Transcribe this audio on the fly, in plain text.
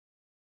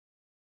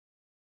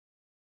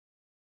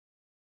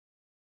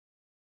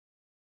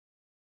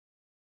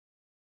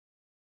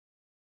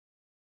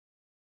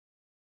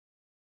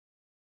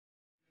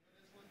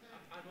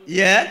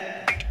Yeah.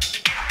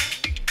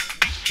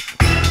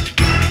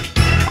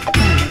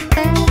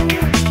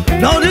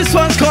 Now this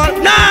one's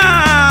called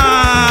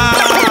Nah.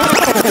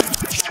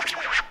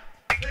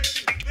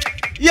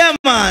 Yeah,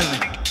 man.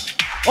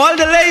 All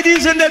the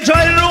ladies in the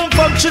drawing room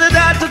from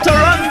Trinidad to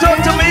Toronto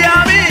to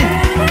Miami,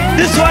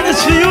 this one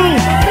is for you.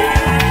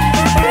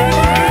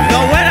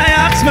 Now when I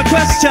ask my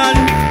question,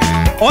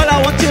 all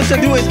I want you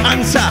to do is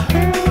answer.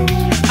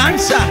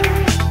 Answer.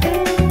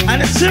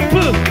 And it's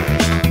simple.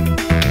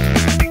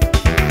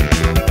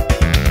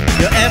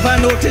 You ever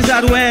notice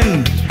that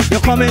when you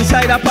come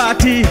inside a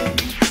party,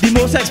 the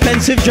most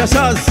expensive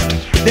dressers,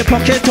 their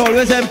pocket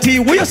always empty?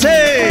 What you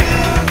say?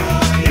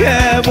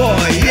 Yeah boy,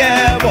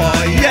 yeah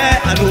boy, yeah.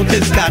 I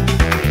notice that.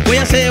 What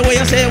you say, what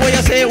you say, what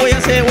you say, what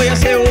you say, what you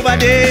say over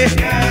there?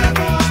 Yeah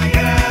boy,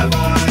 yeah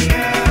boy,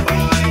 yeah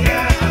boy,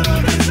 yeah. I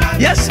notice that.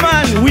 Yes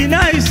man, we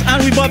nice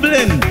and we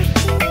bubbling.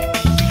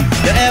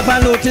 You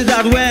ever notice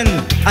that when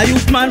a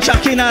youth man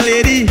shocking a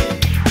lady,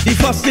 the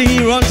first thing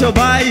he run to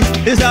buy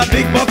is a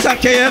big box of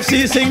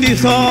KFC, sing the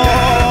song?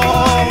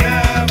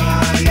 Yeah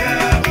boy,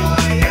 yeah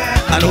boy,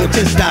 yeah. I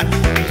notice that.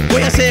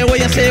 What you say, what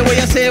you say, what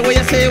you say, what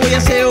you say, what you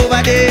say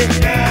over there?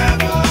 Yeah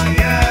boy,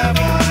 yeah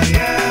boy,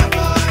 yeah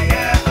boy,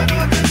 yeah. I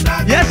notice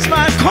that. Yes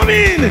man, come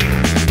in.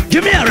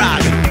 Give me a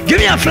rag, give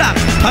me a flap.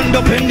 Hand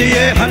up in the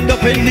air, hand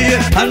up in the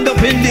air, hand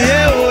up in the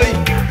air, oi.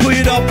 Put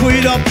it up, put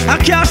it up. I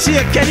can't see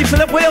it. Can you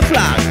fill up with your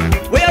flag?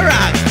 With your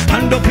rag.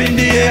 Hand up in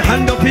the air,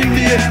 hand up in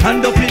the air,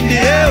 hand up in the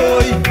air,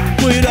 oi.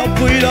 Put it up,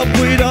 put it up,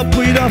 put it up,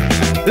 put it up.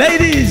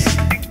 Ladies,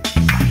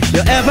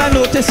 you ever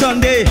notice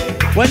Sunday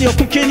when you're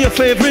cooking your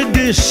favorite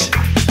dish?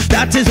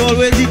 That is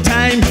always the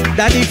time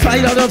that the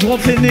 $5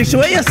 won't finish.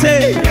 What you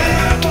say?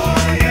 Yeah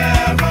boy,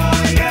 yeah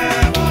boy,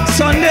 yeah boy.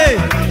 Sunday,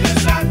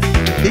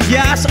 the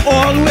gas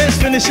always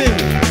finishing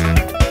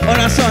on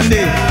a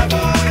Sunday.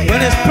 When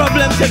there's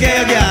problems to get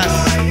your gas.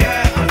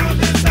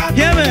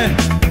 Yeah man.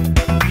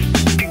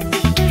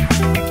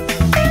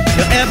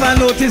 You ever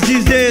notice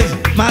these days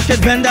market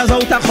vendors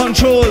out of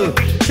control?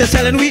 They're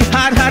selling we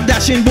hard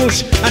dashing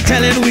bush and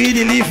telling we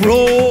the leaf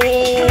roll.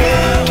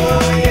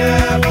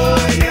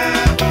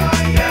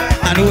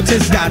 I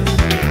notice that.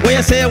 What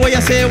you say, what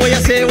you say, what you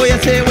say, what you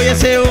say, what you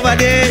say over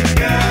there?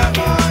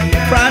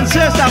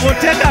 Francis, I will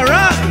take a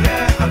rag.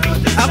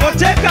 I will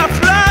take a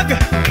flag.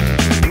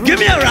 Give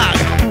me a rag,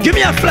 give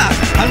me a flag.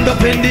 Hand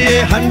up in the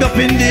air, hand up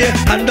in the air,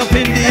 hand up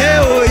in the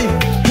air, oi.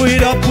 Put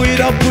it up, put it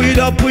up, put it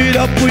up, put it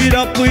up, put it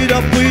up, put it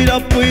up, put it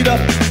up, put it up.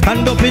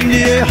 Hand up in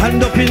the air,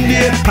 hand up in the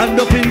air, hand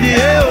up in the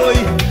air, oi.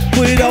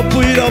 Put it up,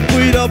 put it up,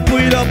 put it up,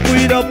 put it up, put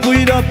it up, put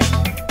it up.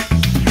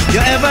 You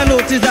ever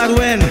notice that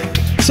when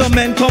some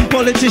men come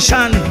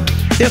politician,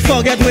 they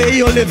forget where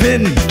you're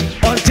living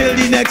until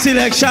the next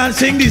election?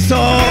 Sing the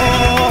song.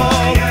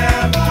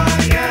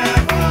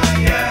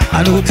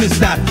 I notice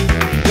that.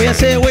 What you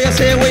say, what you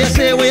say, what you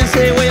say, what you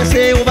say, what you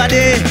say over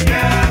there?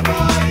 Yeah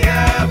boy,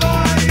 yeah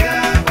boy,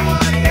 yeah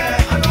boy,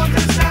 yeah. I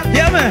notice that.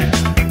 Yeah man,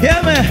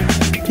 yeah man,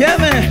 yeah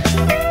man.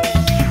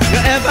 You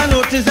ever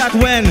notice that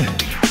when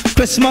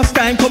Christmas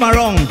time come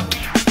around,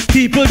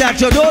 people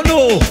that you don't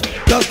know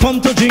just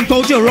come to drink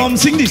out your rum,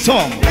 sing the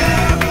song?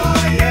 Yeah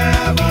boy,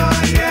 yeah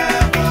boy,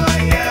 yeah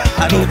boy, yeah.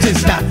 I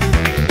notice that.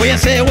 What you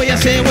say, what you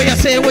say, what you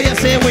say, what you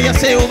say, what you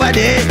say over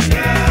there?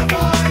 Yeah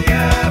boy,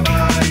 yeah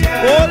boy,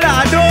 yeah. Oh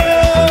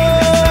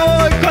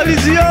Lord,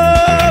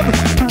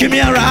 Calypso. Give me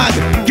a rag,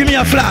 give me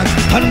a flag.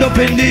 Hand up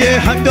in the air,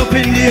 hand up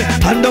in the air,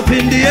 hand up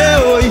in the air,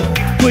 oi.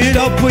 Put it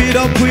up, put it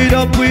up, put it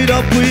up, put it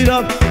up, put it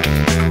up.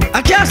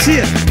 I can't see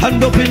it.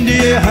 Hand up in the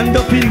air, hand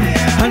up in,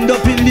 hand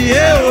up in the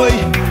air, oi.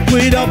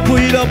 Put it up,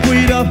 put it up, put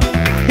it up.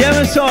 Hear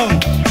me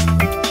song.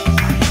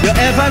 You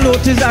ever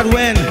notice that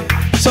when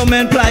some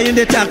men fly in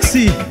the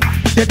taxi,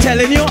 they're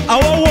telling you I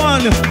want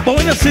one, but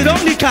when you sit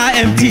down the car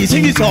empty?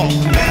 Sing the song.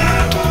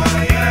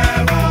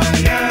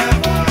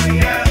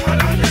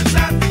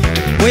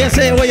 What you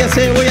say, what you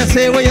say, what you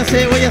say, what you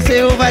say, what you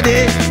say over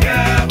there?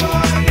 Yeah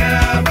boy,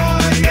 yeah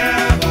boy,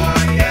 yeah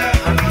boy, yeah.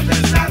 I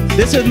notice that.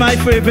 This is my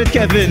favorite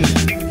Kevin.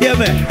 Hear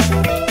me?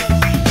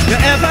 You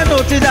ever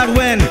notice that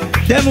when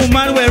them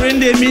woman wearing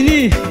the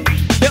mini,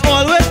 they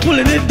always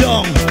pulling it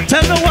down?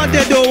 Tell me what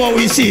they do when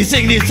we see.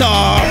 Sing this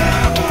song.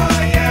 Yeah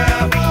boy,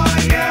 yeah boy,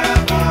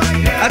 yeah boy,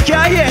 yeah. I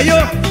can't hear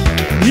you.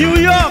 New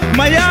York,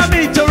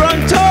 Miami,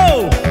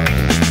 Toronto,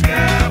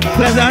 yeah boy,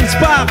 Pleasant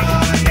Park,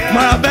 yeah,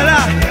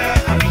 Marabella.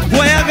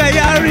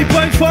 Yari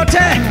point 40.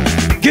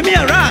 Give me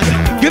a rag,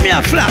 give me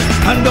a flag.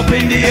 Hand up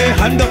in the air,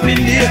 hand up in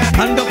the air,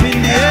 hand up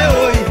in the air,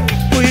 oi.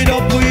 Put it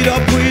up, put it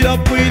up, put it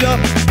up, put it up.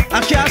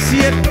 I can't see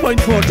it, point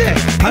 40.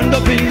 Hand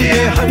up in the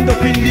air, hand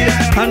up in the air,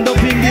 hand up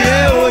in the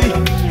air, oi.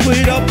 Put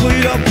it up, put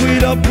it up, put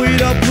it up, put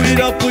it up, put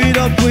it up, put it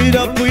up, put it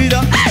up, put it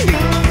up.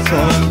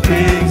 Some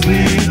things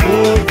we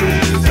go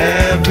through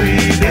every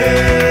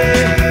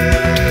day.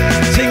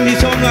 Sing the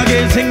song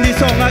again, sing the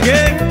song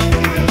again.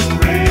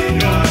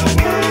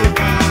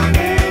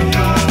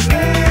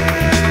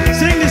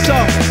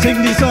 Sing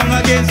the song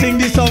again, sing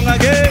the song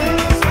again.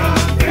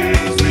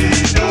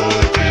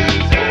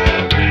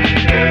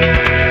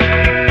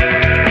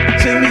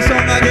 Sing the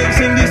song again,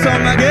 sing the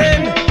song again.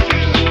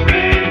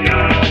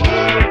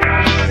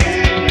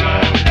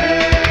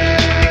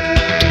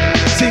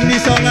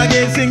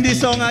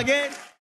 song again.